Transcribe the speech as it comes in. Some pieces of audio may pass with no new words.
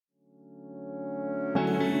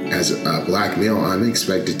as a black male, I'm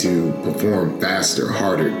expected to perform faster,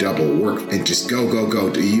 harder, double work, and just go.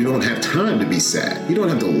 You don't have time to be sad. You don't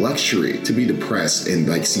have the luxury to be depressed and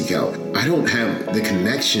like seek help. I don't have the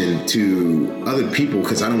connection to other people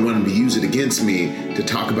because I don't want them to use it against me to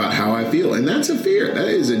talk about how I feel. And that's a fear. That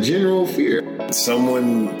is a general fear.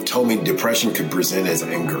 Someone told me depression could present as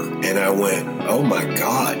anger. And I went, oh my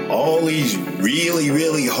God, all these really,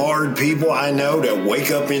 really hard people I know that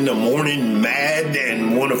wake up in the morning mad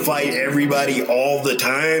and want to fight everybody all the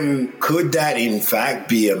time. Could that in fact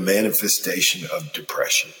be a manifestation of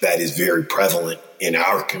depression that is very prevalent in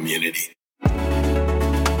our community?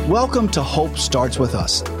 Welcome to Hope Starts With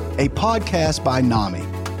Us, a podcast by NAMI,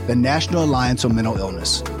 the National Alliance on Mental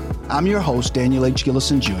Illness. I'm your host, Daniel H.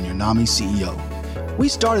 Gillison Jr., NAMI's CEO. We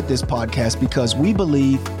started this podcast because we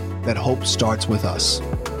believe that hope starts with us.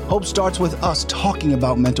 Hope starts with us talking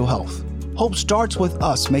about mental health. Hope starts with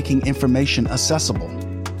us making information accessible.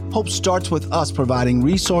 Hope starts with us providing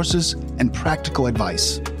resources and practical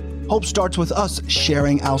advice. Hope starts with us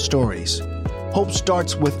sharing our stories. Hope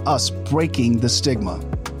starts with us breaking the stigma.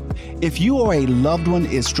 If you or a loved one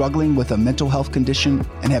is struggling with a mental health condition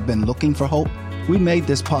and have been looking for hope, we made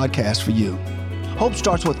this podcast for you. Hope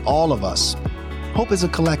starts with all of us. Hope is a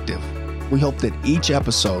collective. We hope that each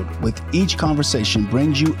episode with each conversation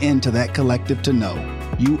brings you into that collective to know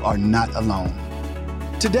you are not alone.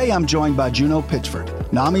 Today, I'm joined by Juno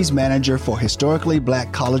Pitchford, NAMI's manager for Historically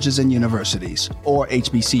Black Colleges and Universities, or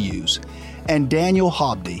HBCUs, and Daniel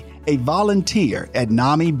Hobdy, a volunteer at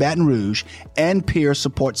NAMI Baton Rouge and peer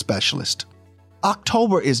support specialist.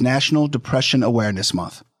 October is National Depression Awareness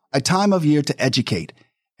Month, a time of year to educate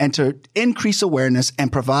and to increase awareness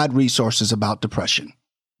and provide resources about depression.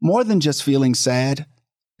 More than just feeling sad,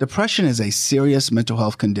 depression is a serious mental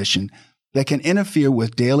health condition that can interfere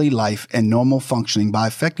with daily life and normal functioning by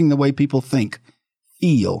affecting the way people think,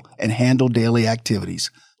 feel, and handle daily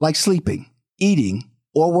activities like sleeping, eating,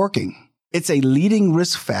 or working. It's a leading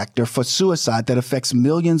risk factor for suicide that affects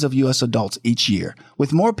millions of U.S. adults each year,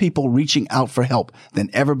 with more people reaching out for help than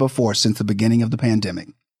ever before since the beginning of the pandemic.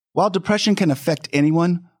 While depression can affect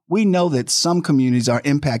anyone, we know that some communities are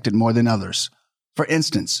impacted more than others. For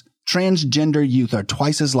instance, transgender youth are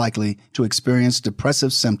twice as likely to experience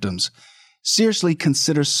depressive symptoms, seriously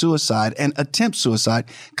consider suicide, and attempt suicide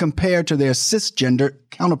compared to their cisgender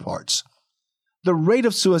counterparts. The rate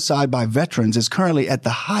of suicide by veterans is currently at the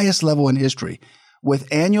highest level in history,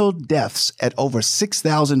 with annual deaths at over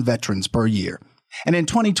 6,000 veterans per year. And in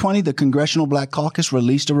 2020, the Congressional Black Caucus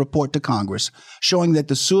released a report to Congress showing that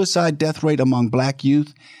the suicide death rate among Black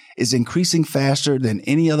youth is increasing faster than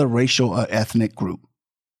any other racial or ethnic group.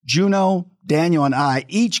 Juno, Daniel, and I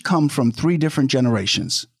each come from 3 different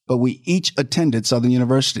generations, but we each attended Southern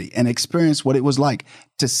University and experienced what it was like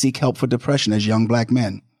to seek help for depression as young Black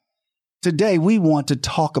men. Today, we want to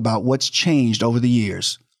talk about what's changed over the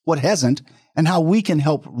years, what hasn't, and how we can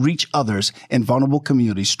help reach others in vulnerable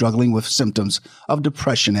communities struggling with symptoms of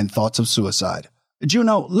depression and thoughts of suicide.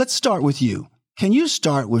 Juno, let's start with you. Can you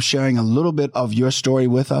start with sharing a little bit of your story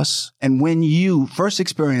with us and when you first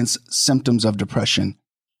experienced symptoms of depression?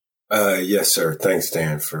 Yes, sir. Thanks,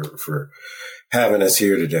 Dan, for having us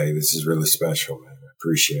here today. This is really special, man. I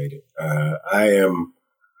appreciate it. I am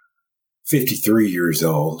 53 years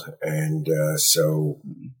old, and so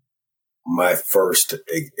my first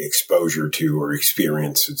exposure to or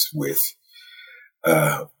experiences with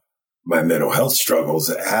my mental health struggles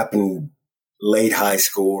happened late high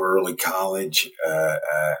school, early college.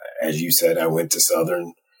 As you said, I went to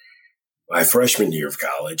Southern my freshman year of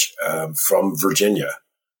college from Virginia.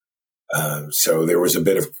 So there was a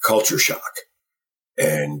bit of culture shock.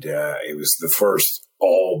 And it was the first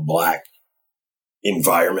all Black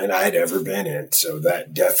environment I had ever been in. So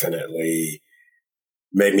that definitely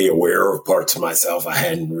made me aware of parts of myself I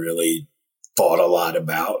hadn't really thought a lot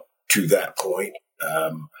about to that point.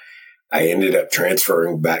 I ended up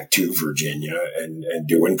transferring back to Virginia and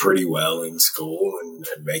doing pretty well in school and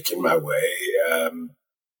making my way.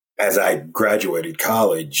 As I graduated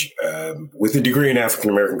college with a degree in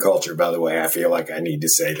African American culture, by the way, I feel like I need to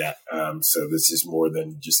say that. So this is more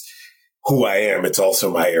than just who I am. It's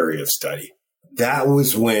also my area of study. That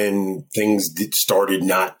was when things started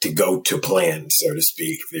not to go to plan, so to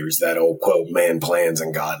speak. There's that old quote, man plans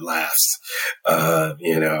and God laughs.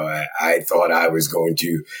 I thought I was going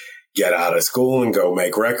to get out of school and go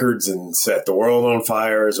make records and set the world on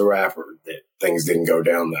fire as a rapper. Things didn't go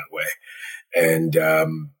down that way. And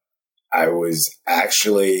I was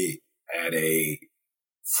actually at a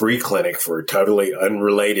free clinic for a totally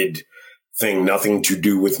unrelated thing, nothing to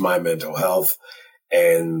do with my mental health.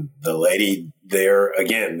 And the lady there,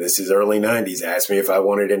 again, this is early 90s, asked me if I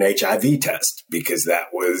wanted an HIV test because that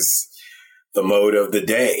was the mode of the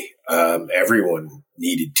day. Everyone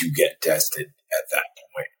needed to get tested at that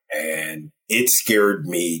point. And it scared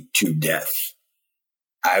me to death.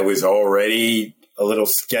 I was already a little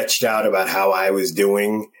sketched out about how I was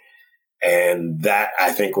doing. And that,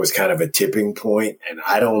 I think, was kind of a tipping point. And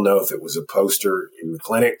I don't know if it was a poster in the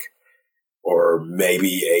clinic or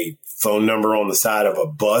maybe a phone number on the side of a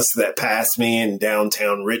bus that passed me in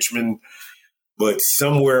downtown Richmond. But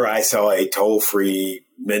somewhere I saw a toll-free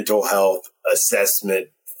mental health assessment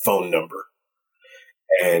phone number.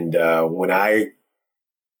 And when I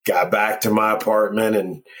got back to my apartment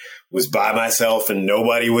and was by myself and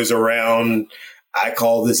nobody was around, I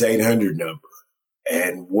called this 800 number.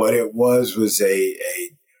 And what it was a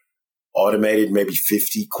automated maybe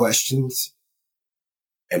 50 questions.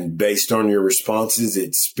 And based on your responses,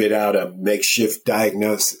 it spit out a makeshift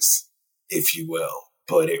diagnosis, if you will.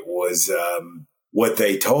 But it was what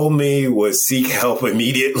they told me was seek help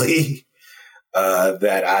immediately,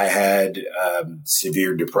 that I had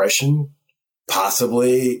severe depression,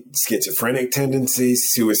 possibly schizophrenic tendencies,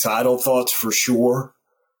 suicidal thoughts for sure.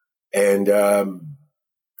 And,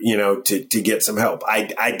 to get some help.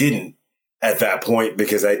 I didn't at that point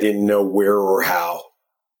because I didn't know where or how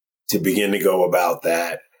to begin to go about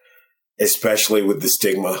that, especially with the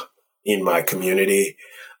stigma in my community,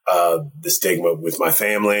 the stigma with my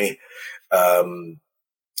family.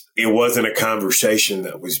 It wasn't a conversation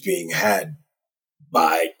that was being had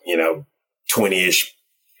by, 20-ish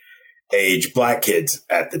age Black kids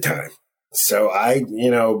at the time. So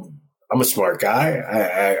I'm a smart guy.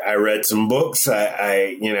 I read some books.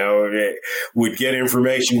 I would get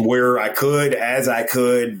information where I could, as I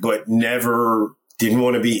could, but never didn't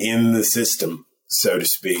want to be in the system, so to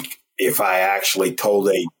speak. If I actually told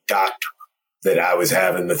a doctor that I was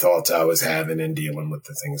having the thoughts I was having and dealing with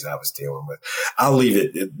the things I was dealing with, I'll leave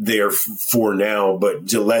it there for now.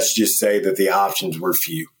 But let's just say that the options were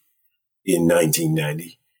few in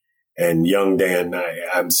 1990. And young Dan,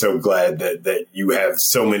 I'm so glad that you have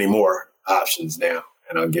so many more options now.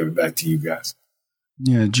 And I'll give it back to you guys.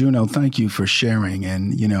 Yeah, Juno, thank you for sharing.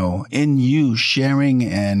 And, in you sharing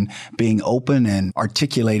and being open and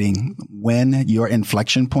articulating when your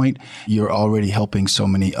inflection point, you're already helping so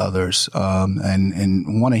many others.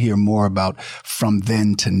 And want to hear more about from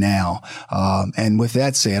then to now. And with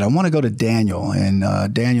that said, I want to go to Daniel.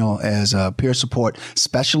 And Daniel, as a peer support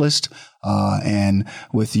specialist, and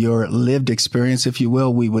with your lived experience, if you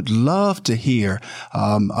will, we would love to hear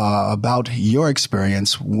about your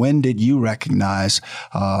experience. When did you recognize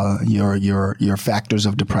your factors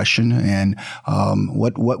of depression, and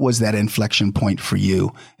what was that inflection point for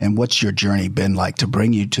you? And what's your journey been like to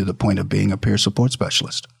bring you to the point of being a peer support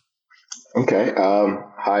specialist? Okay.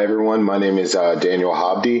 Hi, everyone. My name is Daniel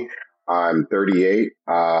Hobdy. I'm 38.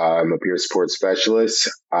 I'm a peer support specialist.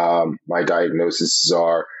 My diagnoses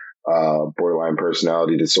are borderline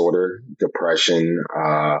personality disorder, depression,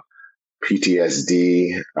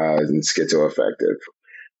 PTSD, and schizoaffective.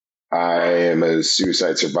 I am a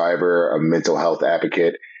suicide survivor, a mental health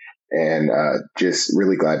advocate, and just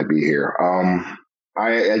really glad to be here.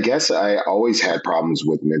 I guess I always had problems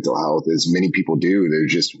with mental health, as many people do. They're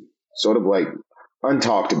just sort of like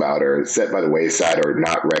untalked about or set by the wayside or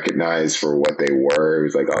not recognized for what they were. It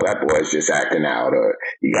was like, oh, that boy's just acting out, or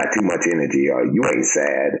you got too much energy, or you ain't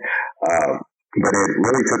sad. But it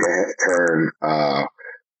really took a turn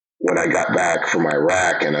when I got back from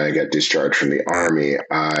Iraq and I got discharged from the Army.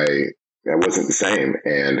 I wasn't the same.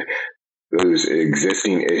 And those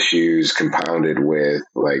existing issues compounded with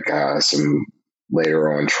some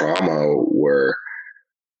later on trauma were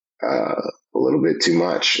a little bit too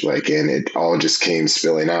much, and it all just came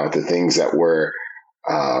spilling out. The things that were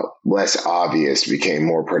less obvious became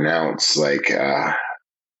more pronounced. I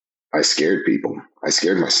scared people. I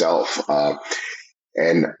scared myself.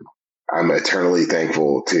 And I'm eternally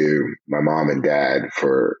thankful to my mom and dad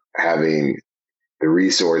for having the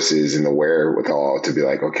resources and the wherewithal to be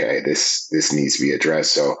like, okay, this needs to be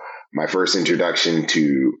addressed. So my first introduction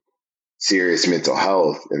to serious mental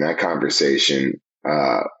health in that conversation,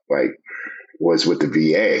 was with the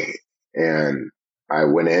VA. And I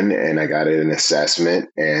went in and I got an assessment,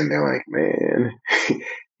 and they're like, man,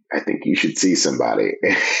 I think you should see somebody.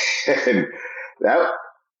 And that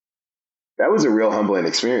was a real humbling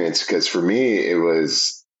experience, because for me, it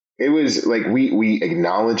was like, we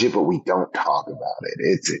acknowledge it, but we don't talk about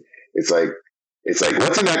it. It's like,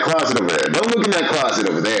 what's in that closet over there? Don't look in that closet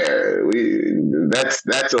over there.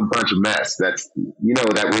 That's a bunch of mess. That's,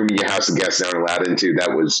 that room in your house the guests aren't allowed into.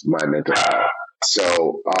 That was my mental health.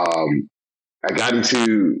 So, I got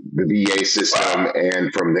into the VA system,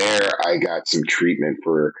 and from there, I got some treatment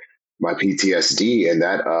for my PTSD, and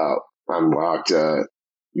that unlocked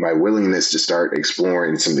my willingness to start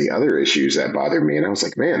exploring some of the other issues that bothered me. And I was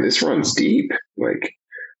like, man, this runs deep. Like,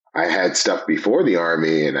 I had stuff before the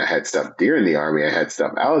Army, and I had stuff during the Army. I had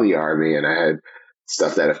stuff out of the Army, and I had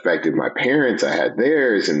stuff that affected my parents. I had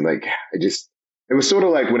theirs. And like, it was sort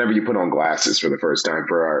of like whenever you put on glasses for the first time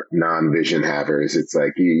for our non-vision havers, it's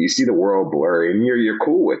like you see the world blurry and you're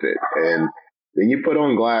cool with it. And then you put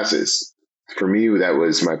on glasses. For me, that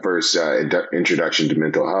was my first introduction to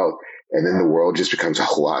mental health. And then the world just becomes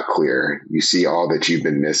a lot clearer. You see all that you've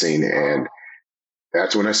been missing. And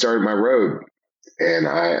that's when I started my road. And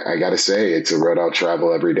I got to say, it's a road I'll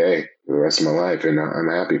travel every day for the rest of my life. And I'm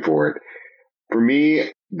happy for it. For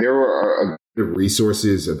me, there were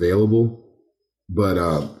resources available, but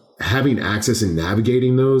having access and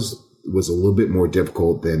navigating those was a little bit more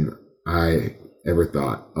difficult than I ever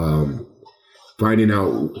thought. Finding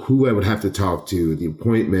out who I would have to talk to, the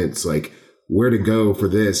appointments, like where to go for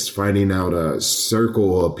this, finding out a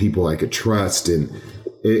circle of people I could trust. And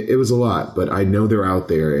it was a lot, but I know they're out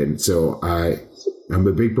there. And so I'm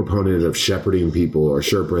a big proponent of shepherding people or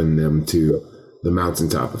sherping them to the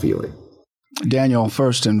mountaintop of healing. Daniel,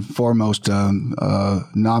 first and foremost,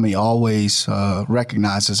 NAMI always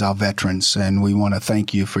recognizes our veterans, and we want to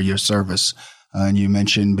thank you for your service. And you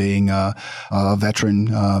mentioned being a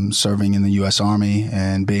veteran serving in the U.S. Army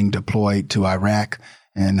and being deployed to Iraq,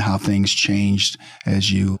 and how things changed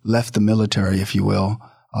as you left the military, if you will,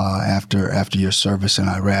 after your service in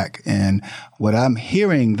Iraq. And what I'm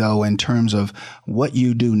hearing, though, in terms of what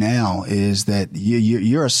you do now is that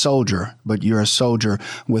you're a soldier, but you're a soldier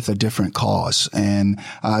with a different cause. And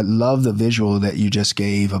I love the visual that you just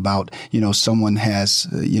gave about, someone has,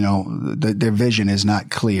 their vision is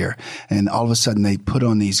not clear. And all of a sudden they put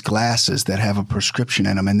on these glasses that have a prescription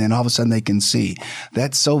in them. And then all of a sudden they can see.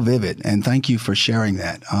 That's so vivid. And thank you for sharing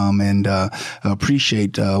that. And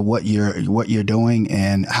appreciate what you're doing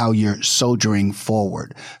and how you're soldiering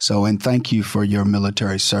forward. So, and thank you for your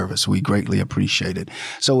military service. We greatly appreciate it.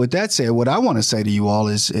 So with that said, what I want to say to you all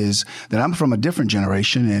is that I'm from a different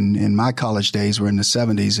generation, and in my college days were in the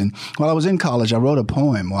 70s. And while I was in college, I wrote a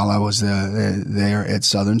poem while I was there at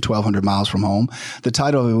Southern, 1,200 miles from home. The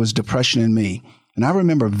title of it was Depression in Me. And I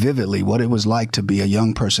remember vividly what it was like to be a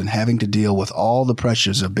young person having to deal with all the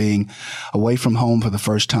pressures of being away from home for the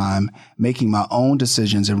first time, making my own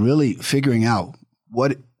decisions and really figuring out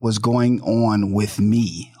what was going on with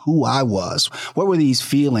me, who I was, what were these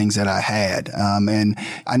feelings that I had. And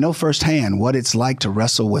I know firsthand what it's like to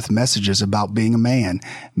wrestle with messages about being a man,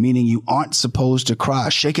 meaning you aren't supposed to cry,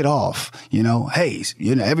 shake it off, hey,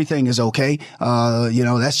 everything is okay.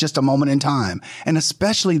 That's just a moment in time. And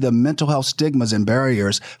especially the mental health stigmas and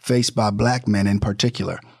barriers faced by Black men in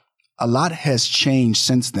particular. A lot has changed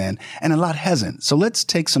since then, and a lot hasn't. So let's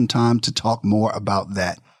take some time to talk more about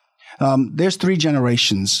that. There's 3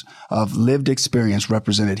 generations of lived experience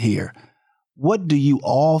represented here. What do you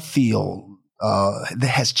all feel that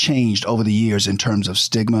has changed over the years in terms of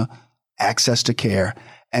stigma, access to care,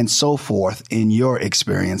 and so forth in your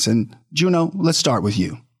experience? And Juno, let's start with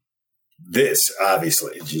you. This,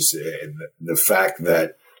 obviously, just the fact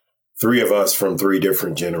that 3 of us from 3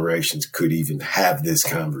 different generations could even have this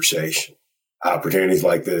conversation. Opportunities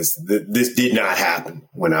like this did not happen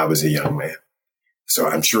when I was a young man. So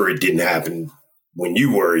I'm sure it didn't happen when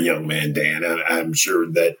you were a young man, Dan. I'm sure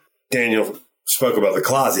that Daniel spoke about the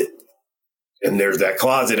closet, and there's that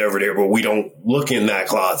closet over there, but we don't look in that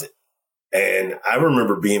closet. And I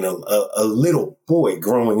remember being a little boy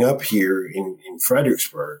growing up here in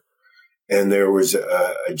Fredericksburg, and there was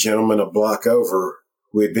a gentleman a block over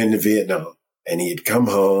who had been to Vietnam, and he had come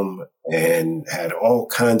home and had all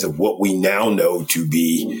kinds of what we now know to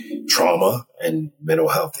be trauma and mental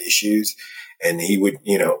health issues. And he would,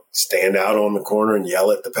 stand out on the corner and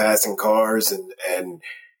yell at the passing cars, and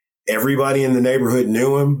everybody in the neighborhood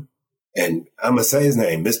knew him. And I'm going to say his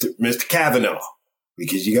name, Mr. Kavanaugh,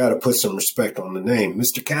 because you got to put some respect on the name.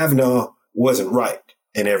 Mr. Kavanaugh wasn't right,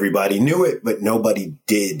 and everybody knew it, but nobody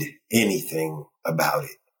did anything about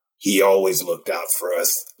it. He always looked out for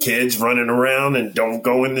us kids running around and don't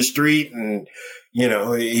go in the street. And,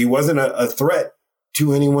 he wasn't a threat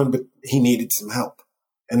to anyone, but he needed some help.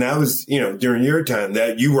 And that was, during your time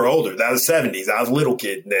that you were older. That was 70s. I was a little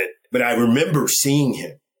kid then. But I remember seeing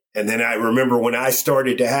him. And then I remember when I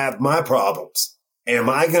started to have my problems, am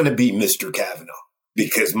I going to be Mr. Kavanaugh?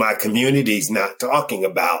 Because my community's not talking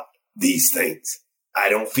about these things. I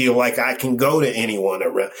don't feel like I can go to anyone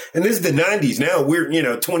around. And this is the 90s now.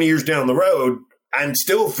 We're, 20 years down the road. I'm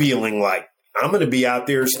still feeling like I'm going to be out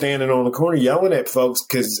there standing on the corner yelling at folks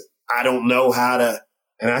because I don't know how to.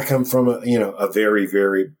 And I come from a very,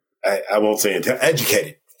 very, I won't say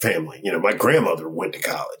educated family. My grandmother went to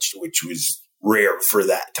college, which was rare for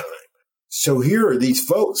that time. So here are these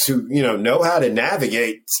folks who, know how to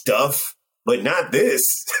navigate stuff, but not this.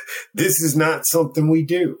 This is not something we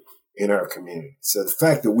do in our community. So the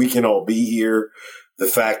fact that we can all be here, the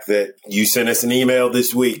fact that you sent us an email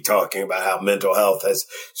this week talking about how mental health has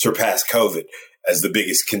surpassed COVID as the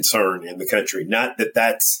biggest concern in the country. Not that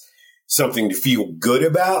that's something to feel good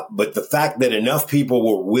about, but the fact that enough people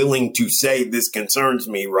were willing to say this concerns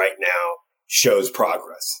me right now shows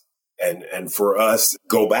progress. And for us,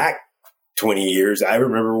 go back 20 years. I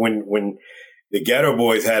remember when the Ghetto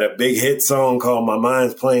Boys had a big hit song called My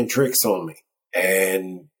Mind's Playing Tricks on Me.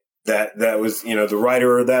 And that was, the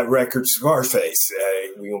writer of that record, Scarface.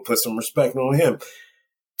 We're going to put some respect on him.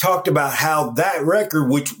 Talked about how that record,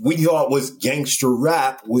 which we thought was gangster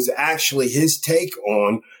rap, was actually his take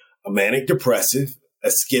on a manic depressive,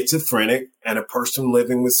 a schizophrenic, and a person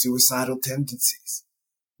living with suicidal tendencies.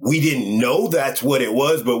 We didn't know that's what it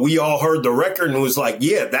was, but we all heard the record and was like,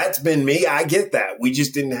 yeah, that's been me. I get that. We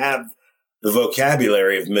just didn't have the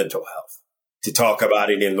vocabulary of mental health to talk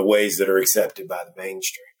about it in the ways that are accepted by the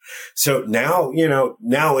mainstream. So now,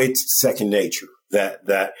 now it's second nature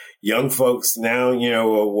that young folks now,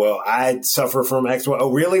 well, I suffer from X, Y.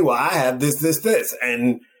 Oh, really? Well, I have this.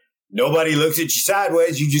 And nobody looks at you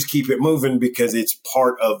sideways. You just keep it moving because it's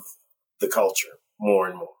part of the culture more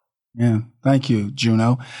and more. Yeah. Thank you,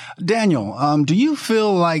 Juno. Daniel, do you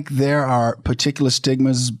feel like there are particular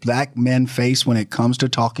stigmas Black men face when it comes to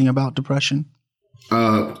talking about depression?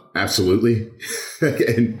 Absolutely.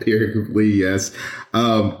 Empirically, yes.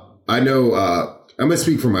 I know, I'm going to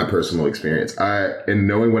speak from my personal experience. And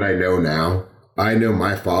knowing what I know now, I know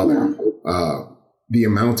my father, the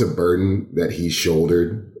amount of burden that he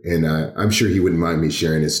shouldered, and I'm sure he wouldn't mind me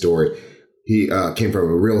sharing his story. He came from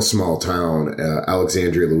a real small town,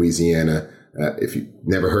 Alexandria, Louisiana. If you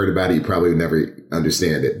never heard about it, you probably would never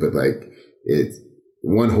understand it. But it's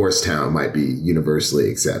one horse town might be universally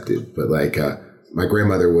accepted. But my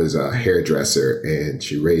grandmother was a hairdresser and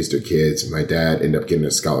she raised her kids. My dad ended up getting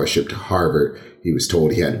a scholarship to Harvard. He was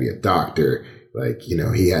told he had to be a doctor.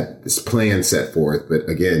 He had this plan set forth. But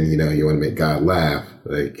again, you want to make God laugh,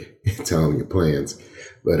 tell him your plans.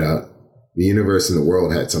 But the universe and the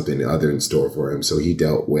world had something other in store for him. So he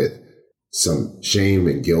dealt with some shame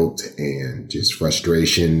and guilt and just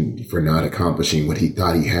frustration for not accomplishing what he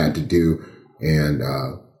thought he had to do. And,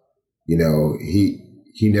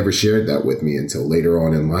 he never shared that with me until later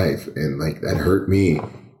on in life. And that hurt me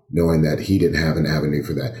knowing that he didn't have an avenue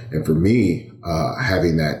for that. And for me,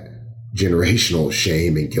 having that generational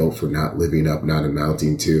shame and guilt for not living up, not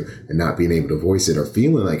amounting to, and not being able to voice it or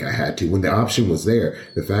feeling like I had to when the option was there.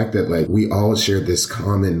 The fact that we all share this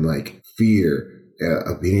common fear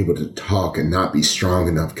of being able to talk and not be strong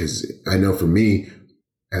enough. Because I know for me,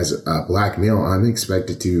 as a Black male, I'm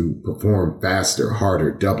expected to perform faster,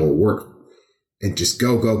 harder, double work, and just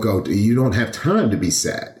go. You don't have time to be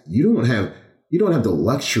sad. You don't have the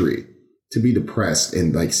luxury to be depressed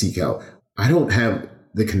and seek help. I don't have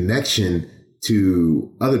the connection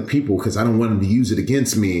to other people because I don't want them to use it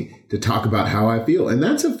against me to talk about how I feel. And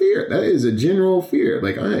that's a fear. That is a general fear.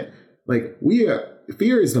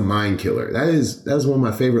 Fear is the mind killer. That's one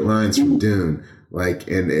of my favorite lines from Dune.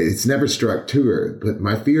 And it's never struck true, but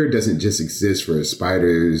my fear doesn't just exist for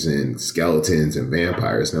spiders and skeletons and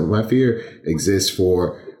vampires. No, my fear exists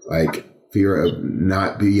for fear of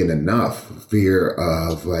not being enough, fear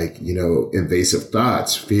of invasive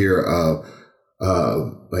thoughts, fear of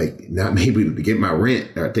not being able to get my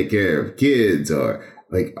rent or take care of kids or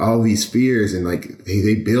all these fears. And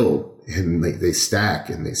they build and they stack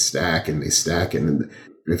and they stack and they stack. And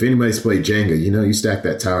if anybody's played Jenga, you stack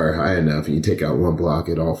that tower high enough and you take out one block,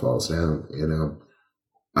 it all falls down.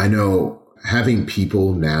 I know having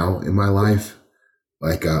people now in my life,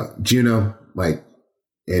 Juno,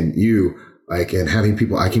 and you, and having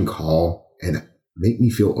people I can call and make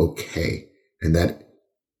me feel okay. And that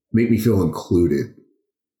make me feel included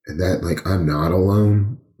and that I'm not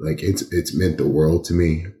alone. It's meant the world to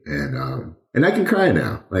me. And I can cry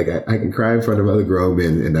now. I can cry in front of other grown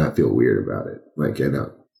men and not feel weird about it.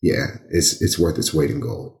 It's worth its weight in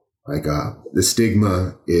gold. The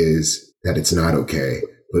stigma is that it's not okay,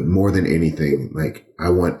 but more than anything, I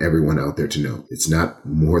want everyone out there to know it's not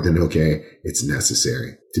more than okay. It's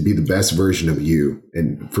necessary to be the best version of you.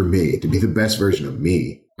 And for me to be the best version of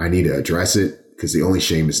me, I need to address it because the only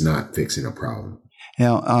shame is not fixing a problem.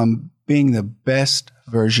 Now, being the best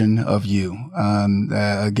version of you.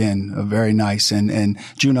 Again, very nice. And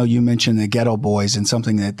Juno, you mentioned the Ghetto Boys and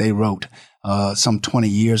something that they wrote some 20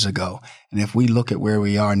 years ago. And if we look at where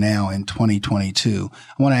we are now in 2022,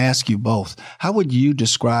 I want to ask you both, how would you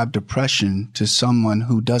describe depression to someone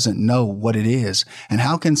who doesn't know what it is? And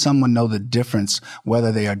how can someone know the difference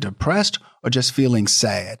whether they are depressed or just feeling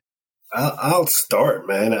sad? I'll start,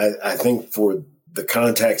 man. I think for the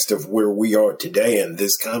context of where we are today and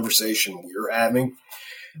this conversation we're having,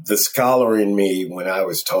 the scholar in me, when I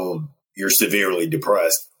was told you're severely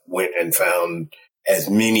depressed, went and found as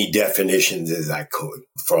many definitions as I could,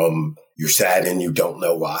 from you're sad and you don't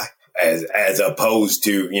know why, as opposed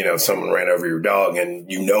to, someone ran over your dog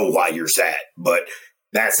and you know why you're sad, but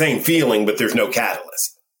that same feeling, but there's no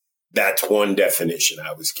catalyst. That's one definition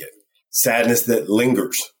I was given. Sadness that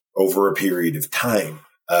lingers over a period of time.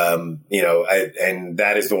 And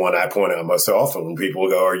that is the one I point out most often when people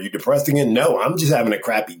go, are you depressed again? No, I'm just having a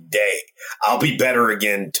crappy day. I'll be better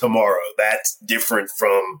again tomorrow. That's different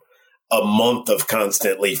from a month of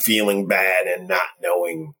constantly feeling bad and not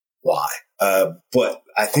knowing why. But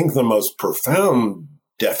I think the most profound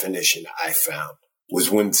definition I found was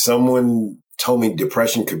when someone told me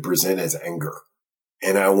depression could present as anger.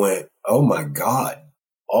 And I went, oh my God.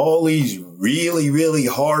 All these really, really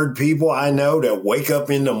hard people I know that wake up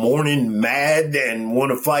in the morning mad and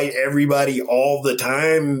want to fight everybody all the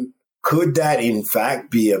time. Could that in fact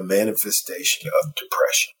be a manifestation of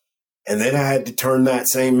depression? And then I had to turn that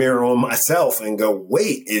same mirror on myself and go,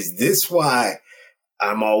 wait, is this why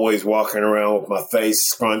I'm always walking around with my face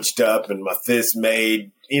scrunched up and my fist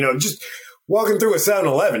made, just walking through a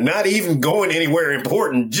 7-Eleven, not even going anywhere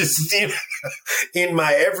important, just in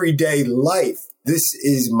my everyday life. This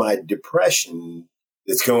is my depression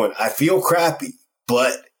that's going, I feel crappy,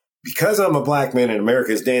 but because I'm a black man in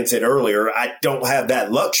America, as Dan said earlier, I don't have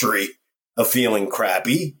that luxury of feeling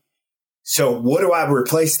crappy. So what do I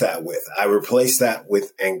replace that with? I replace that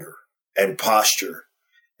with anger and posture.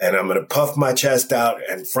 And I'm going to puff my chest out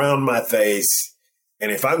and frown my face. And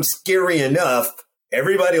if I'm scary enough,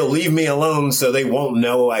 everybody will leave me alone so they won't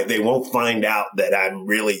know, they won't find out that I'm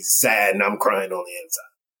really sad and I'm crying on the inside.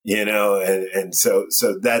 And so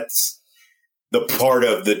that's the part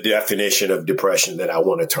of the definition of depression that I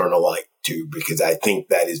want to turn a light to, because I think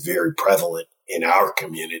that is very prevalent in our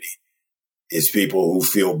community, is people who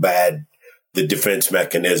feel bad. The defense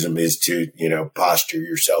mechanism is to, posture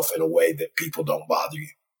yourself in a way that people don't bother you.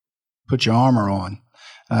 Put your armor on.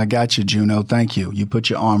 I got you, Juno. Thank you. You put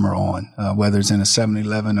your armor on, whether it's in a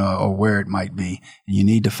 7-Eleven or where it might be. You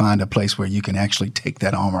need to find a place where you can actually take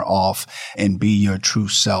that armor off and be your true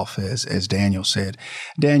self, as Daniel said.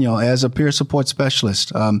 Daniel, as a peer support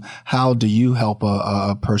specialist, how do you help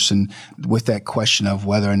a person with that question of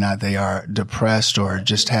whether or not they are depressed or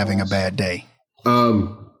just having a bad day?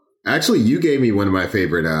 Actually, you gave me one of my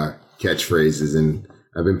favorite catchphrases, and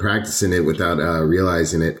I've been practicing it without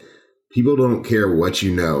realizing it. People don't care what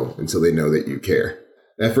you know until they know that you care.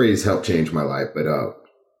 That phrase helped change my life,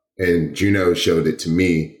 and Juno showed it to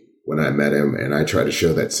me when I met him, and I try to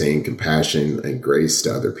show that same compassion and grace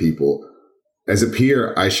to other people. As a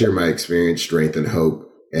peer, I share my experience, strength, and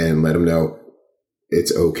hope, and let them know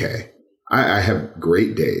it's okay. I have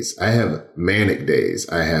great days. I have manic days.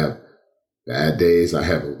 I have bad days. I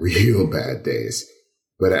have real bad days.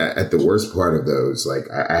 But at the worst part of those,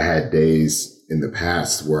 I had days in the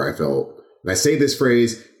past where I felt, and I say this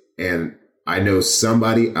phrase, and I know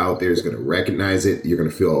somebody out there is going to recognize it. You're going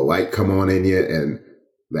to feel a light come on in you. And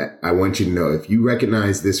that I want you to know, if you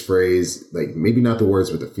recognize this phrase, maybe not the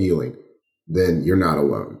words, but the feeling, then you're not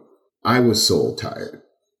alone. I was soul tired.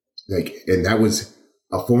 And that was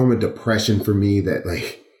a form of depression for me that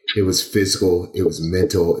it was physical, it was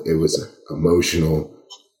mental, it was emotional.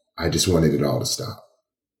 I just wanted it all to stop.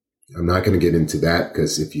 I'm not going to get into that,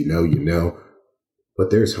 because if you know, you know, but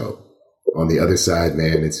there's hope. On the other side,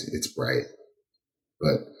 man, it's bright.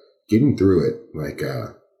 But getting through it,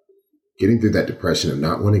 getting through that depression of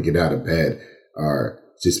not wanting to get out of bed, or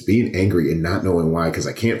just being angry and not knowing why, because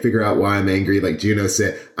I can't figure out why I'm angry. Like Juno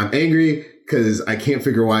said, I'm angry because I can't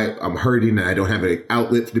figure why I'm hurting and I don't have an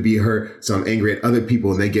outlet to be hurt. So I'm angry at other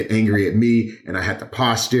people and they get angry at me and I have to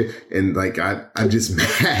posture. And I'm just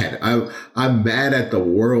mad. I'm mad at the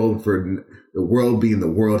world for the world being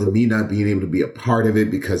the world and me not being able to be a part of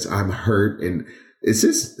it because I'm hurt. And it's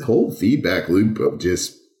this whole feedback loop of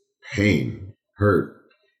just pain, hurt.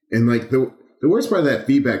 And the worst part of that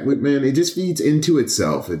feedback loop, man, it just feeds into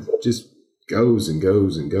itself. It just goes and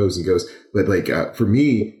goes and goes and goes. But for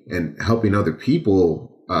me and helping other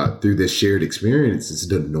people through this shared experience is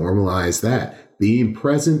to normalize that. Being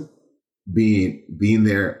present, being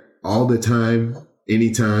there all the time,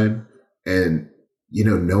 anytime, and,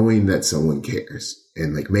 knowing that someone cares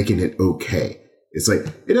and like making it okay. It's like,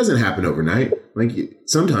 it doesn't happen overnight. Like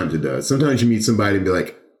sometimes it does. Sometimes you meet somebody and be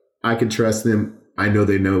like, I can trust them. I know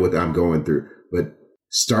they know what I'm going through. But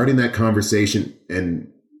starting that conversation and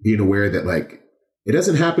being aware that like, it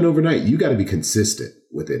doesn't happen overnight. You got to be consistent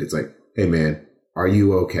with it. It's like, hey man, are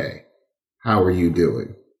you okay? How are you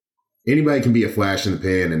doing? Anybody can be a flash in the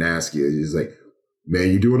pan and ask you. It's like,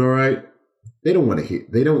 man, you doing all right? They don't want to hear.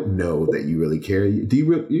 They don't know that you really care. Do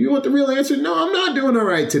you want the real answer? No, I'm not doing all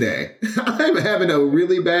right today. I'm having a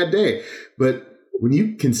really bad day. But when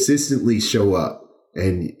you consistently show up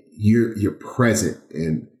and you're present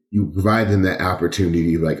and you provide them that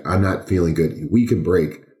opportunity, like, I'm not feeling good, we can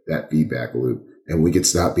break that feedback loop and we can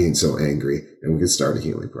stop being so angry and we can start a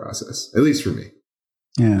healing process, at least for me.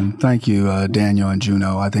 Yeah, thank you, Daniel and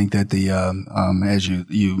Juno. I think that as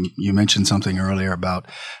you mentioned something earlier about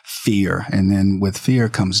fear, and then with fear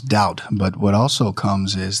comes doubt. But what also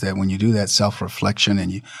comes is that when you do that self-reflection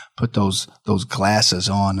and you put those glasses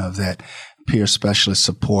on of that peer specialist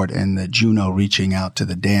support and the Juno reaching out to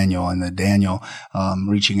the Daniel and the Daniel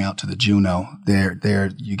reaching out to the Juno,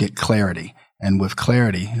 there you get clarity, and with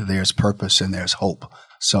clarity there's purpose and there's hope.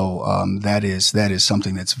 So that is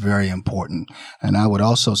something that's very important. And I would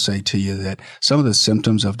also say to you that some of the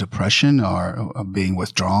symptoms of depression are being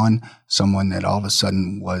withdrawn. Someone that all of a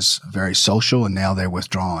sudden was very social and now they're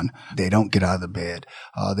withdrawn. They don't get out of the bed.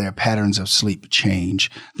 Their patterns of sleep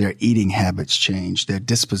change. Their eating habits change. Their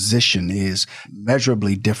disposition is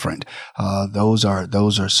measurably different. Those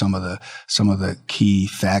are some of the key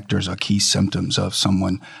factors or key symptoms of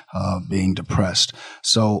someone being depressed.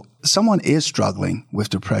 So someone is struggling with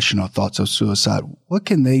depression or thoughts of suicide. What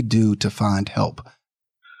can they do to find help?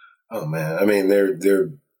 Oh man, I mean, they're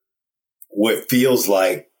what feels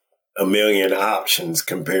like a million options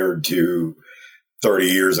compared to 30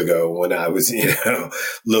 years ago when I was,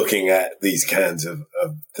 looking at these kinds of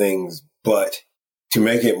things. But to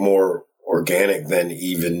make it more organic than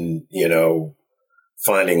even,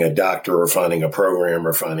 finding a doctor or finding a program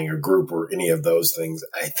or finding a group or any of those things,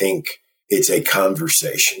 I think it's a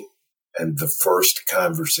conversation. And the first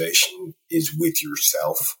conversation is with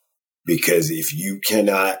yourself, because if you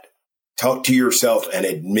cannot talk to yourself and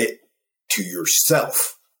admit to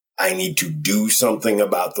yourself, I need to do something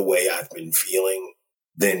about the way I've been feeling,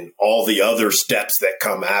 then all the other steps that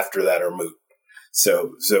come after that are moot.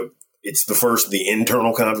 So it's the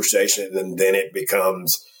internal conversation, and then it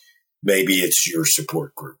becomes, maybe it's your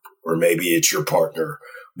support group, or maybe it's your partner,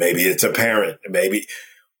 maybe it's a parent, maybe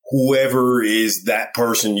whoever is that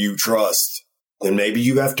person you trust. Then maybe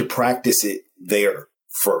you have to practice it there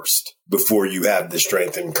first before you have the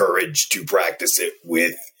strength and courage to practice it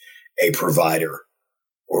with a provider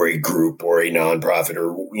or a group or a nonprofit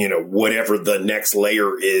or, whatever the next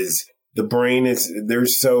layer is. The brain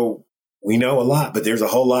we know a lot, but there's a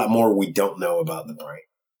whole lot more we don't know about the brain.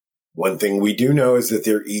 One thing we do know is that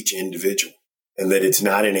they're each individual and that it's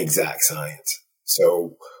not an exact science.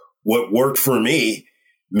 So what worked for me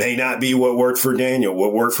may not be what worked for Daniel.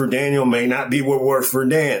 What worked for Daniel may not be what worked for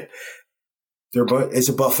Dan. It's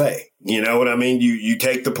a buffet. You know what I mean? You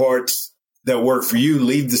take the parts that work for you,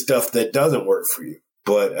 leave the stuff that doesn't work for you.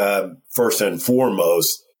 But first and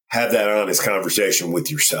foremost, have that honest conversation with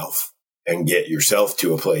yourself and get yourself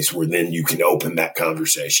to a place where then you can open that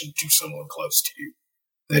conversation to someone close to you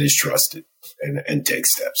that is trusted and take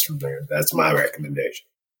steps from there. That's my recommendation.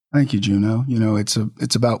 Thank you, Juno.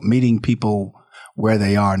 It's about meeting people where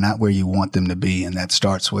they are, not where you want them to be. And that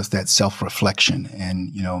starts with that self-reflection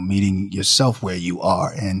and, meeting yourself where you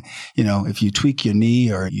are. And, if you tweak your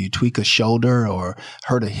knee or you tweak a shoulder or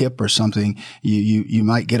hurt a hip or something, you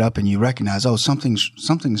might get up and you recognize, oh,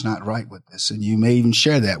 something's not right with this. And you may even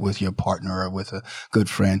share that with your partner or with a good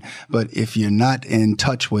friend. But if you're not in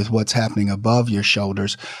touch with what's happening above your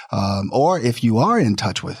shoulders, or if you are in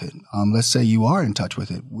touch with it, let's say you are in touch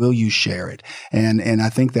with it, will you share it? And I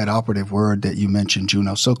think that operative word that you mentioned,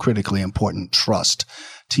 Juno, so critically important, trust.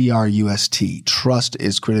 TRUST. Trust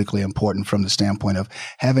is critically important from the standpoint of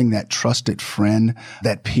having that trusted friend,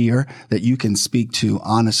 that peer that you can speak to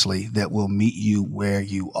honestly that will meet you where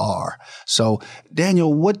you are. So,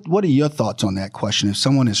 Daniel, what are your thoughts on that question? If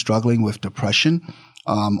someone is struggling with depression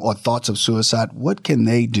or thoughts of suicide, what can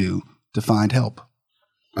they do to find help?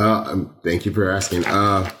 Thank you for asking.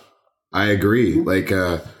 I agree.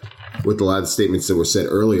 With a lot of statements that were said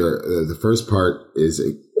earlier, the first part is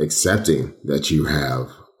accepting that you have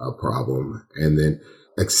a problem. And then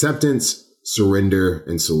acceptance, surrender,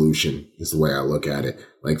 and solution is the way I look at it.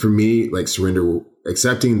 Like for me, surrender,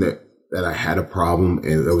 accepting that I had a problem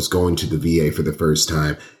and I was going to the VA for the first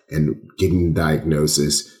time and getting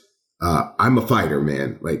diagnosis. I'm a fighter,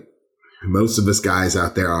 man. Like most of us guys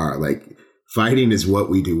out there are. Like fighting is what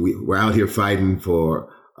we do. We're out here fighting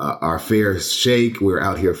for our fair shake. We're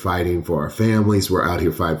out here fighting for our families. We're out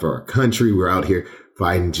here fighting for our country. We're out here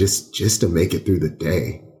fighting just to make it through the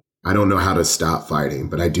day. I don't know how to stop fighting,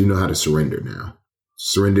 but I do know how to surrender now.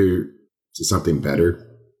 Surrender to something better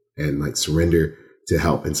and like surrender to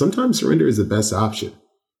help. And sometimes surrender is the best option.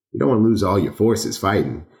 You don't want to lose all your forces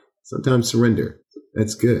fighting. Sometimes surrender.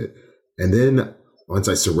 That's good. And then once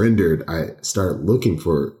I surrendered, I started looking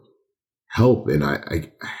for help, and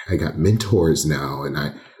I got mentors now, and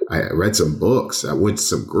I read some books. I went to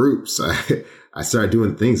some groups. I started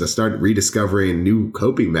doing things. I started rediscovering new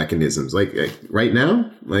coping mechanisms. Like right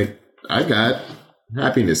now, like I got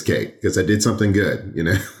happiness cake because I did something good, you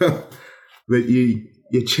know. But you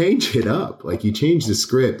change it up, like you change the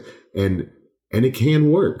script, and it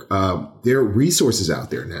can work. There are resources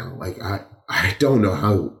out there now. Like I don't know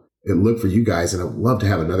how it looked for you guys, and I'd love to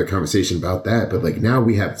have another conversation about that. But like now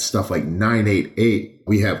we have stuff like 988.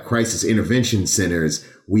 We have crisis intervention centers.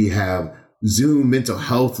 We have Zoom mental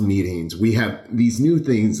health meetings. We have these new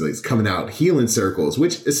things that's coming out, healing circles,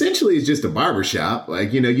 which essentially is just a barbershop.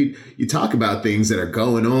 Like, you know, you talk about things that are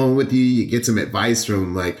going on with you. You get some advice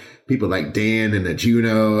from like people like Dan and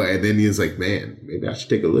Juno. And then he's like, man, maybe I should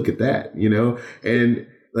take a look at that, you know? And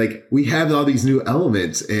like, we have all these new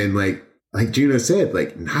elements, and like Juno said,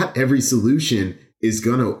 like not every solution is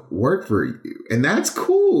going to work for you. And that's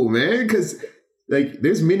cool, man. Cause like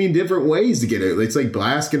there's many different ways to get it. It's like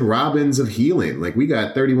Baskin Robbins of healing. Like we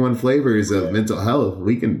got 31 flavors of mental health.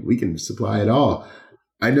 We can supply it all.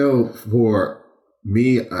 I know for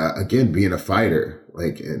me, again, being a fighter,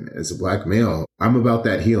 like, and as a Black male, I'm about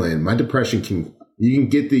that healing. My depression you can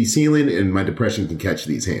get these healing, and my depression can catch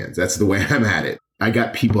these hands. That's the way I'm at it. I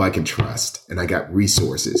got people I can trust, and I got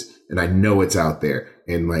resources, and I know it's out there.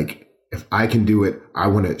 And like, if I can do it, I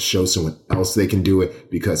want to show someone else they can do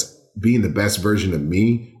it, because being the best version of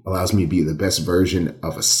me allows me to be the best version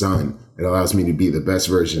of a son. It allows me to be the best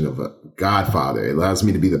version of a godfather. It allows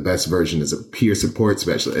me to be the best version as a peer support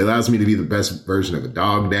specialist. It allows me to be the best version of a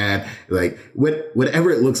dog dad. Like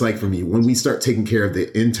whatever it looks like for me, when we start taking care of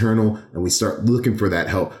the internal and we start looking for that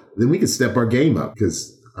help, then we can step our game up,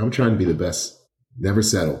 because I'm trying to be the best. Never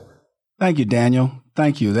settle. Thank you, Daniel.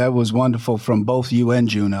 Thank you. That was wonderful from both you and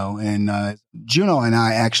Juno. And Juno and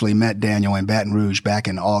I actually met Daniel in Baton Rouge back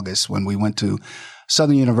in August when we went to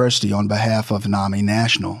Southern University on behalf of NAMI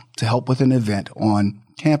National to help with an event on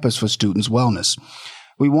campus for students' wellness.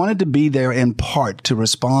 We wanted to be there in part to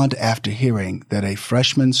respond after hearing that a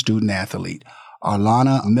freshman student athlete,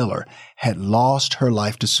 Arlana Miller, had lost her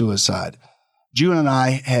life to suicide. June and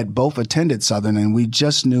I had both attended Southern, and we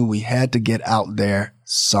just knew we had to get out there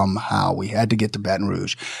somehow. We had to get to Baton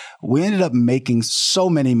Rouge. We ended up making so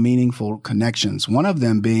many meaningful connections, one of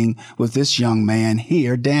them being with this young man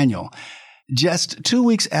here, Daniel. Just 2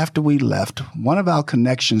 weeks after we left, one of our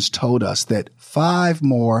connections told us that 5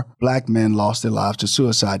 more Black men lost their lives to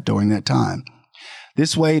suicide during that time.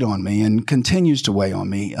 This weighed on me and continues to weigh on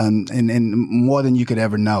me, and more than you could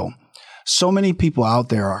ever know. So many people out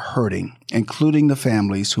there are hurting, including the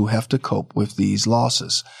families who have to cope with these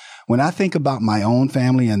losses. When I think about my own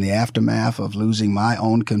family and the aftermath of losing my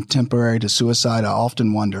own contemporary to suicide, I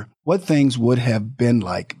often wonder what things would have been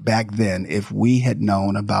like back then if we had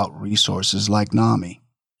known about resources like NAMI.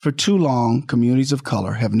 For too long, communities of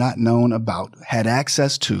color have not known about, had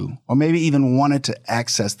access to, or maybe even wanted to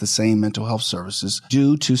access the same mental health services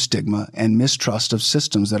due to stigma and mistrust of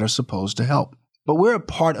systems that are supposed to help. But we're a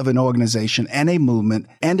part of an organization and a movement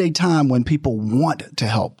and a time when people want to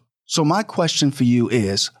help. So my question for you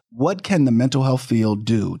is, what can the mental health field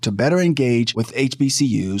do to better engage with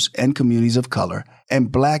HBCUs and communities of color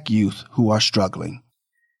and Black youth who are struggling?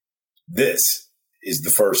 This is the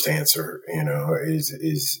first answer,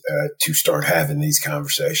 is to start having these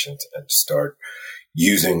conversations and start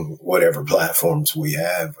using whatever platforms we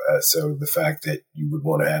have. So the fact that you would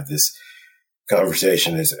want to have this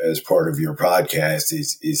conversation as part of your podcast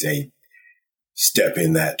is a step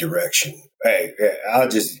in that direction. Hey, I'll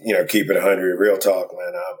just, keep it 100 real talk,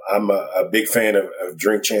 man. I'm a big fan of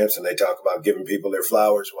Drink Champs, and they talk about giving people their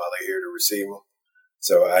flowers while they're here to receive them.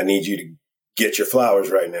 So I need you to get your flowers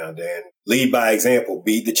right now, Dan. Lead by example,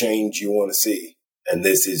 be the change you want to see. And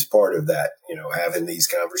this is part of that, having these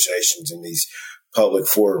conversations in these public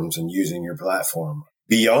forums and using your platform.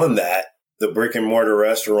 Beyond that, the brick and mortar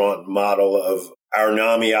restaurant model of our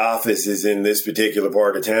NAMI office is in this particular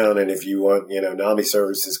part of town. And if you want, NAMI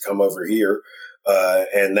services, come over here.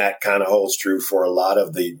 And that kind of holds true for a lot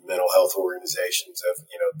of the mental health organizations of,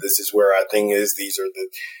 this is where our thing is. These are the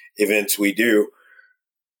events we do.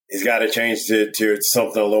 It's got to change to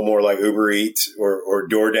something a little more like Uber Eats or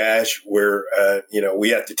DoorDash, where, we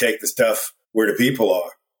have to take the stuff where the people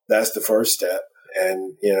are. That's the first step.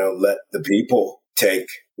 And, let the people take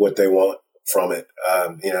what they want from it.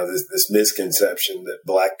 This misconception that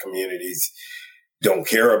Black communities don't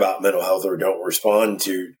care about mental health or don't respond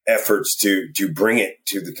to efforts to bring it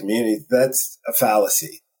to the community. That's a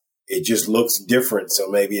fallacy. It just looks different. So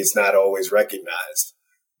maybe it's not always recognized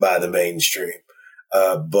by the mainstream.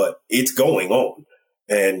 But it's going on,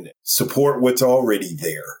 and support what's already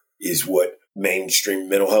there is what mainstream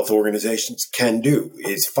mental health organizations can do,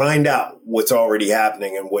 is find out what's already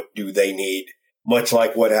happening and what do they need. Much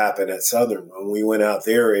like what happened at Southern. When we went out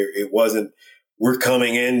there, it wasn't, we're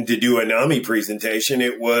coming in to do a NAMI presentation.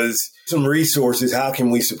 It was some resources. How can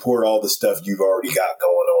we support all the stuff you've already got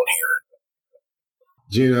going on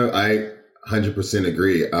here? Juno, I 100%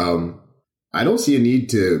 agree. I don't see a need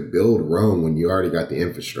to build Rome when you already got the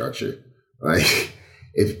infrastructure. Like,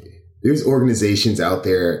 if there's organizations out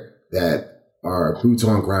there that are boots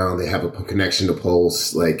on ground, they have a connection to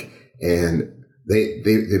Pulse, and they've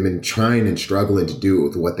been trying and struggling to do it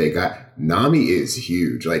with what they got. NAMI is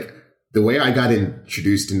huge. Like, the way I got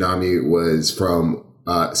introduced to NAMI was from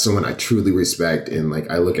someone I truly respect, and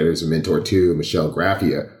I look at her as a mentor too, Michelle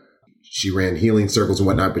Graffia. She ran healing circles and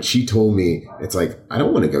whatnot, but she told me, it's like, I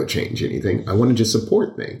don't want to go change anything. I want to just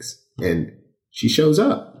support things. And she shows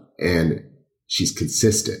up and she's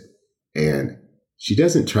consistent, and she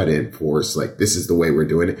doesn't try to enforce this is the way we're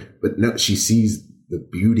doing it. But no, she sees the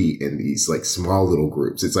beauty in these small little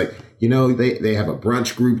groups. It's like, they have a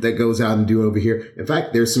brunch group that goes out and do over here. In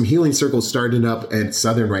fact, there's some healing circles starting up at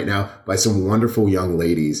Southern right now by some wonderful young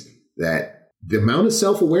ladies that the amount of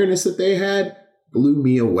self-awareness that they had blew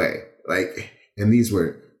me away. And these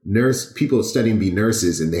were people studying to be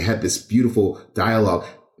nurses, and they had this beautiful dialogue.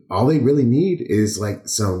 All they really need is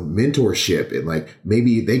some mentorship, and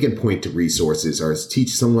maybe they can point to resources or teach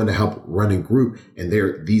someone to help run a group. And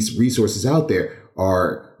these resources out there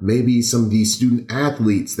are maybe some of these student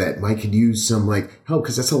athletes that might could use some help,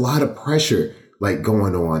 because that's a lot of pressure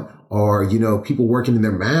going on, or, people working in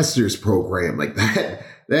their master's program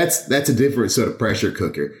that's a different sort of pressure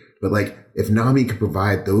cooker. But if NAMI could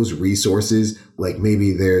provide those resources,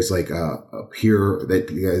 maybe there's a peer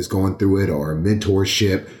that is going through it, or a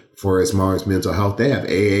mentorship for as far as mental health. They have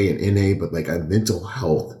AA and NA, but a mental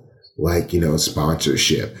health,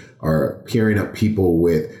 sponsorship, or pairing up people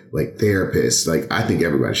with therapists. I think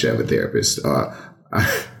everybody should have a therapist.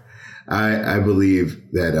 I believe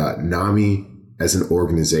that NAMI as an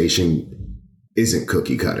organization isn't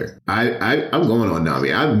cookie cutter. I'm going on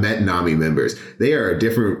NAMI. I've met NAMI members. They're a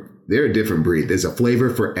different breed. There's a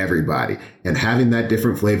flavor for everybody. And having that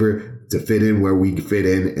different flavor to fit in where we fit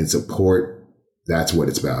in and support, that's what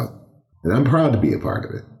it's about. And I'm proud to be a part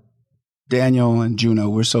of it. Daniel and Juno,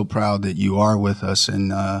 we're so proud that you are with us.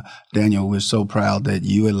 And Daniel, we're so proud that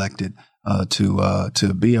you elected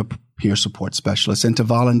to be a peer support specialist and to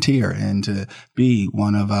volunteer and to be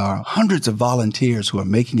one of our hundreds of volunteers who are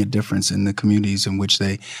making a difference in the communities in which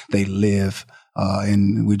they live.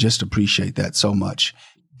 And we just appreciate that so much.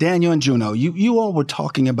 Daniel and Juno, you all were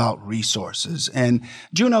talking about resources. And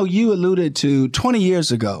Juno, you alluded to 20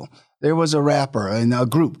 years ago, there was a rapper in a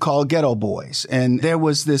group called Ghetto Boys. And there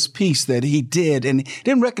was this piece that he did, and he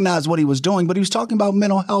didn't recognize what he was doing, but he was talking about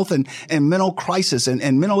mental health and mental crisis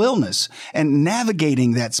and mental illness and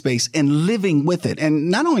navigating that space and living with it. And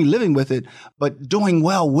not only living with it, but doing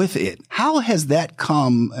well with it. How has that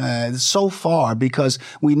come so far? Because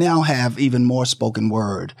we now have even more spoken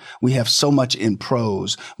word. We have so much in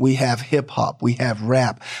prose. We have hip hop. We have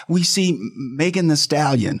rap. We see Megan Thee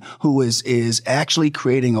Stallion, who is actually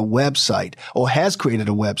creating a website or has created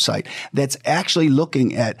a website that's actually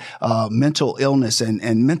looking at mental illness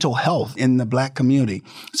and mental health in the Black community.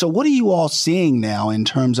 So what are you all seeing now in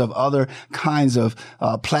terms of other kinds of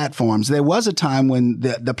platforms? There was a time when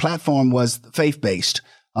the platform was faith-based.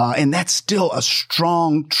 And that's still a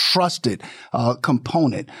strong, trusted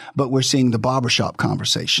component. But we're seeing the barbershop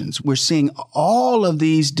conversations. We're seeing all of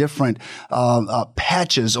these different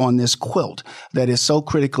patches on this quilt that is so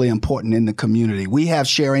critically important in the community. We have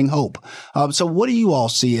Sharing Hope. So what do you all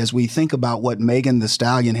see as we think about what Megan Thee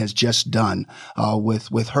Stallion has just done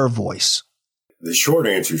with her voice? The short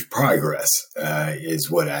answer is progress, is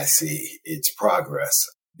what I see. It's progress.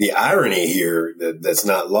 The irony here that's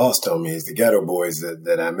not lost on me is the Ghetto Boys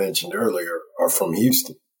that I mentioned earlier are from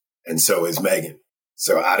Houston, and so is Megan.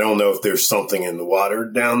 So I don't know if there's something in the water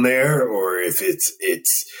down there, or if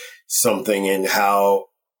it's something in how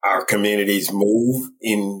our communities move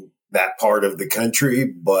in that part of the country,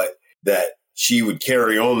 but that she would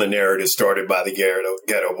carry on the narrative started by the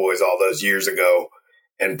Ghetto Boys all those years ago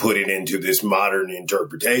and put it into this modern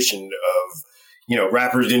interpretation of,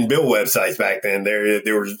 rappers didn't build websites back then.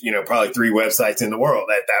 There was, probably 3 websites in the world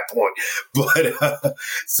at that point. But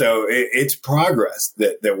so it's progress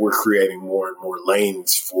that we're creating more and more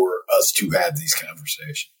lanes for us to have these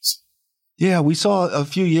conversations. Yeah, we saw a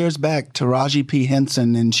few years back Taraji P.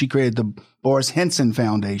 Henson, and she created the Boris Henson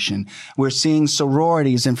Foundation. We're seeing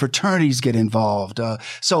sororities and fraternities get involved.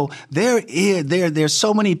 So there's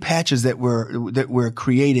so many patches that we're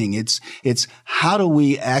creating. It's how do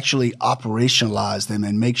we actually operationalize them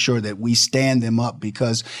and make sure that we stand them up?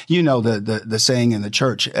 Because the saying in the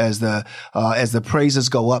church, as the praises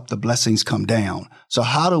go up, the blessings come down. So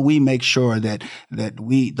how do we make sure that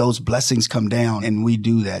those blessings come down and we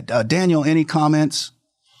do that? Daniel, any comments?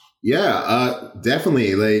 Yeah,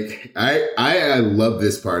 definitely. Like I love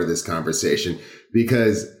this part of this conversation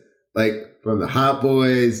because from the Hot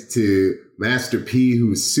Boys to Master P,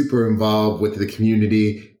 who's super involved with the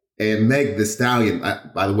community, and Meg Thee Stallion,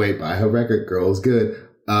 by the way, buy her record, Girl Is Good.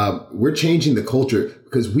 We're changing the culture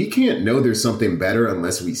because we can't know there's something better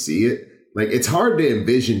unless we see it. Like, it's hard to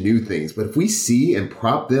envision new things, but if we see and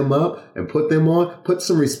prop them up and put them on, put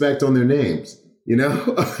some respect on their names,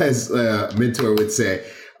 as a mentor would say.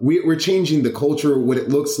 We're changing the culture, what it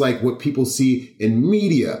looks like, what people see in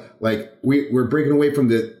media. Like we're breaking away from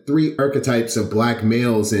the 3 archetypes of Black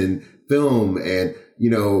males in film and,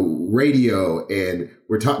 radio. And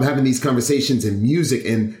we're having these conversations in music,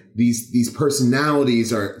 and these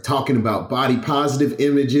personalities are talking about body positive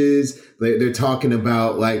images. They're talking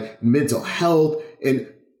about like mental health.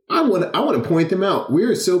 And I want to point them out.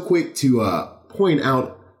 We're so quick to point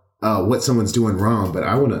out what someone's doing wrong, but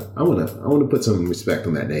I want to put some respect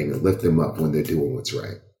on that name and lift them up when they're doing what's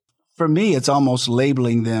right. For me, it's almost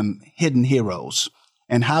labeling them hidden heroes.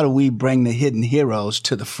 And how do we bring the hidden heroes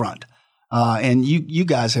to the front? And you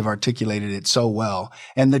guys have articulated it so well.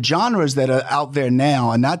 And the genres that are out there now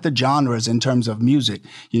are not the genres in terms of music.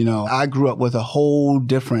 I grew up with a whole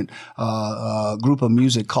different group of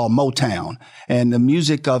music called Motown. And the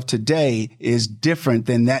music of today is different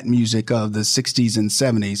than that music of the 60s and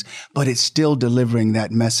 70s, but it's still delivering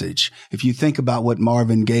that message. If you think about what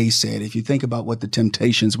Marvin Gaye said, if you think about what the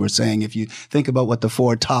Temptations were saying, if you think about what the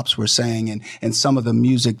Four Tops were saying, and some of the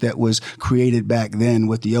music that was created back then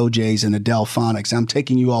with the OJs and the Delphonics. I'm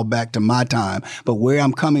taking you all back to my time, but where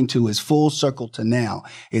I'm coming to is full circle to now.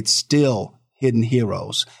 It's still hidden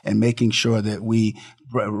heroes and making sure that we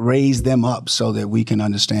raise them up so that we can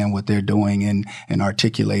understand what they're doing and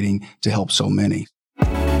articulating to help so many.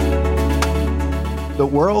 The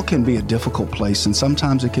world can be a difficult place, and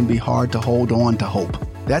sometimes it can be hard to hold on to hope.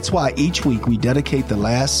 That's why each week we dedicate the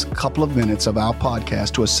last couple of minutes of our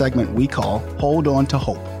podcast to a segment we call Hold On to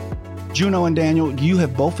Hope. Juno and Daniel, you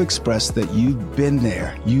have both expressed that you've been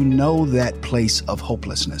there. You know that place of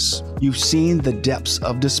hopelessness. You've seen the depths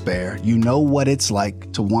of despair. You know what it's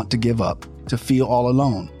like to want to give up, to feel all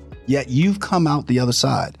alone. Yet you've come out the other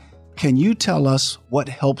side. Can you tell us what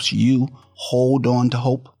helps you hold on to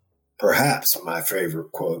hope? Perhaps my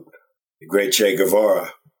favorite quote. The great Che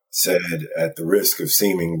Guevara said, "At the risk of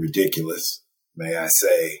seeming ridiculous, may I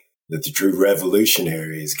say that the true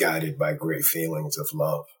revolutionary is guided by great feelings of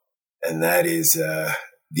love." And that is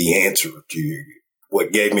the answer to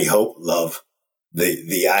what gave me hope, love.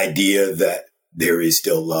 The idea that there is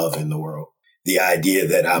still love in the world. The idea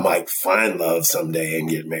that I might find love someday and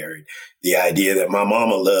get married. The idea that my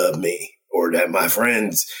mama loved me or that my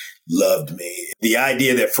friends loved me. The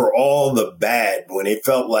idea that for all the bad, when it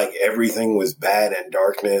felt like everything was bad and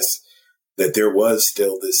darkness, that there was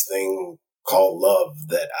still this thing called love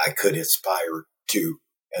that I could aspire to.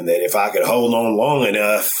 And that if I could hold on long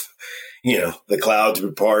enough, the clouds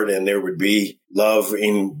would part and there would be love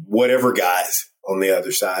in whatever guise on the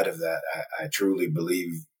other side of that. I truly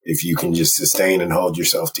believe if you can just sustain and hold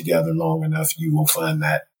yourself together long enough, you will find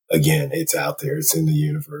that. Again, it's out there. It's in the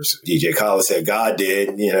universe. DJ Khaled said God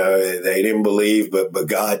did. They didn't believe, but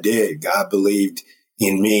God did. God believed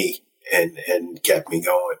in me and kept me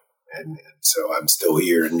going. And so I'm still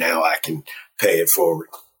here, and now I can pay it forward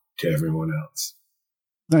to everyone else.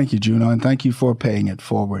 Thank you, Juno, and thank you for paying it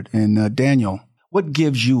forward. And Daniel, what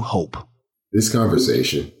gives you hope? This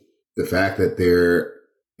conversation, the fact that there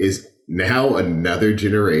is now another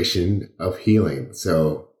generation of healing.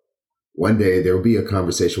 So one day there will be a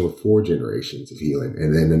conversation with 4 generations of healing,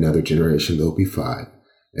 and then another generation, there'll be 5,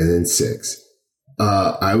 and then 6.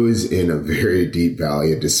 I was in a very deep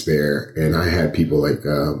valley of despair, and I had people like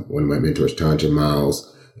one of my mentors, Tanja Miles,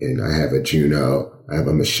 and I have a Juno, I have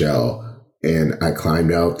a Michelle, and I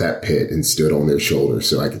climbed out that pit and stood on their shoulders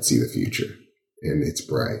so I could see the future. And it's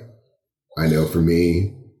bright. I know for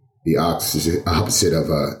me, the opposite of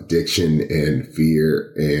addiction and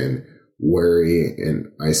fear and worry and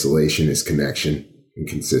isolation is connection and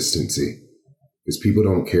consistency. Because people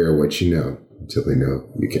don't care what you know until they know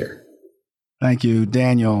you care. Thank you,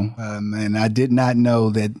 Daniel. And I did not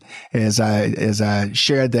know that as I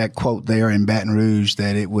shared that quote there in Baton Rouge,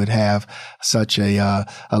 that it would have such a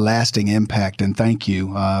lasting impact. And thank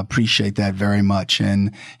you. Appreciate that very much.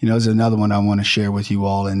 And, there's another one I want to share with you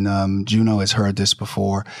all. And Juno has heard this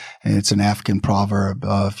before. And it's an African proverb.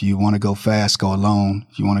 If you want to go fast, go alone.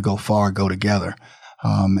 If you want to go far, go together.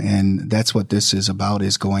 And that's what this is about,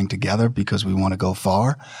 is going together, because we want to go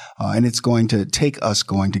far. And it's going to take us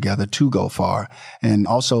going together to go far, and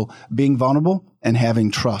also being vulnerable and having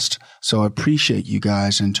trust. So I appreciate you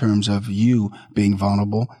guys in terms of you being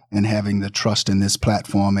vulnerable and having the trust in this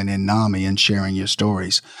platform and in NAMI and sharing your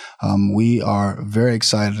stories. We are very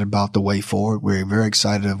excited about the way forward. We're very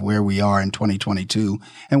excited of where we are in 2022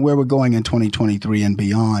 and where we're going in 2023 and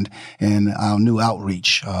beyond, and our new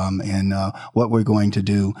outreach, and what we're going to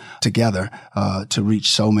do together to reach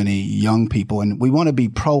so many young people. And we want to be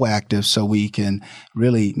proactive so we can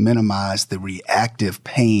really minimize the reactive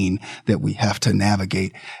pain that we have to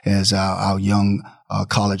navigate as our young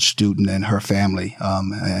college student and her family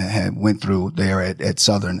went through there at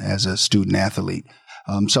Southern as a student athlete.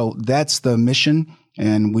 So that's the mission,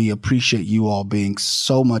 and we appreciate you all being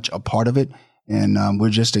so much a part of it. And we're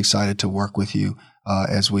just excited to work with you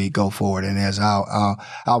as we go forward. And as our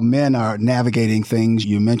men are navigating things,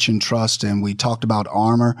 you mentioned trust, and we talked about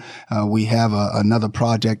armor. We have another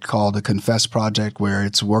project called the Confess Project, where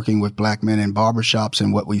it's working with black men in barbershops.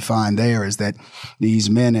 And what we find there is that these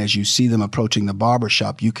men, as you see them approaching the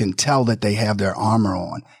barbershop, you can tell that they have their armor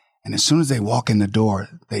on. And as soon as they walk in the door,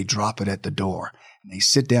 they drop it at the door. They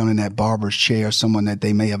sit down in that barber's chair, someone that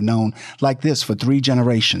they may have known like this for 3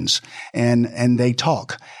 generations, and they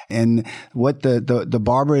talk. And what the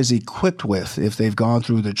barber is equipped with, if they've gone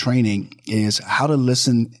through the training, is how to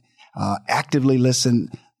listen, actively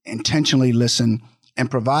listen, intentionally listen,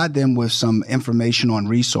 and provide them with some information on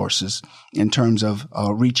resources in terms of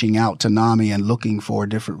reaching out to NAMI and looking for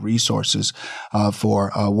different resources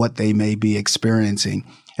for what they may be experiencing.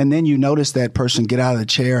 And then you notice that person get out of the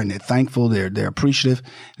chair and they're thankful, they're appreciative.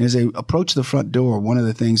 And as they approach the front door, one of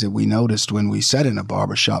the things that we noticed when we sat in a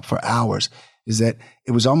barbershop for hours is that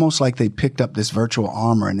it was almost like they picked up this virtual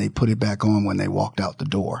armor and they put it back on when they walked out the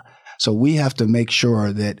door. So we have to make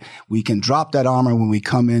sure that we can drop that armor when we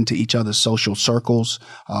come into each other's social circles,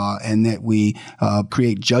 and that we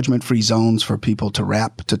create judgment-free zones for people to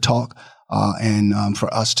rap, to talk, and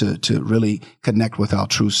for us to really connect with our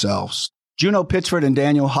true selves. Juno Pitchford and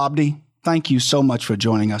Daniel Hobdy, thank you so much for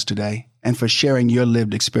joining us today and for sharing your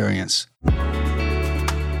lived experience.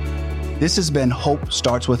 This has been Hope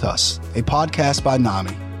Starts With Us, a podcast by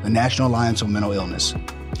NAMI, the National Alliance on Mental Illness.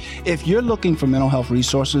 If you're looking for mental health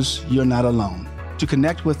resources, you're not alone. To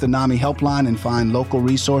connect with the NAMI helpline and find local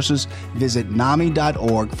resources, visit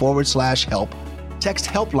NAMI.org/help. Text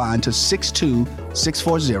helpline to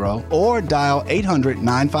 62640 or dial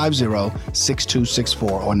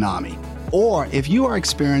 800-950-6264 or NAMI. Or if you are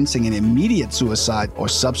experiencing an immediate suicide or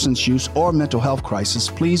substance use or mental health crisis,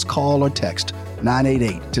 please call or text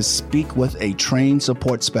 988 to speak with a trained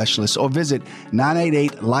support specialist, or visit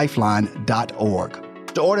 988lifeline.org.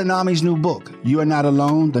 To order NAMI's new book, You Are Not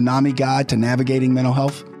Alone, The NAMI Guide to Navigating Mental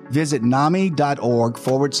Health, visit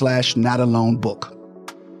NAMI.org/not alone book.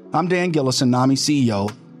 I'm Dan Gillison, NAMI CEO.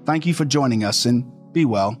 Thank you for joining us, and be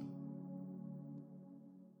well.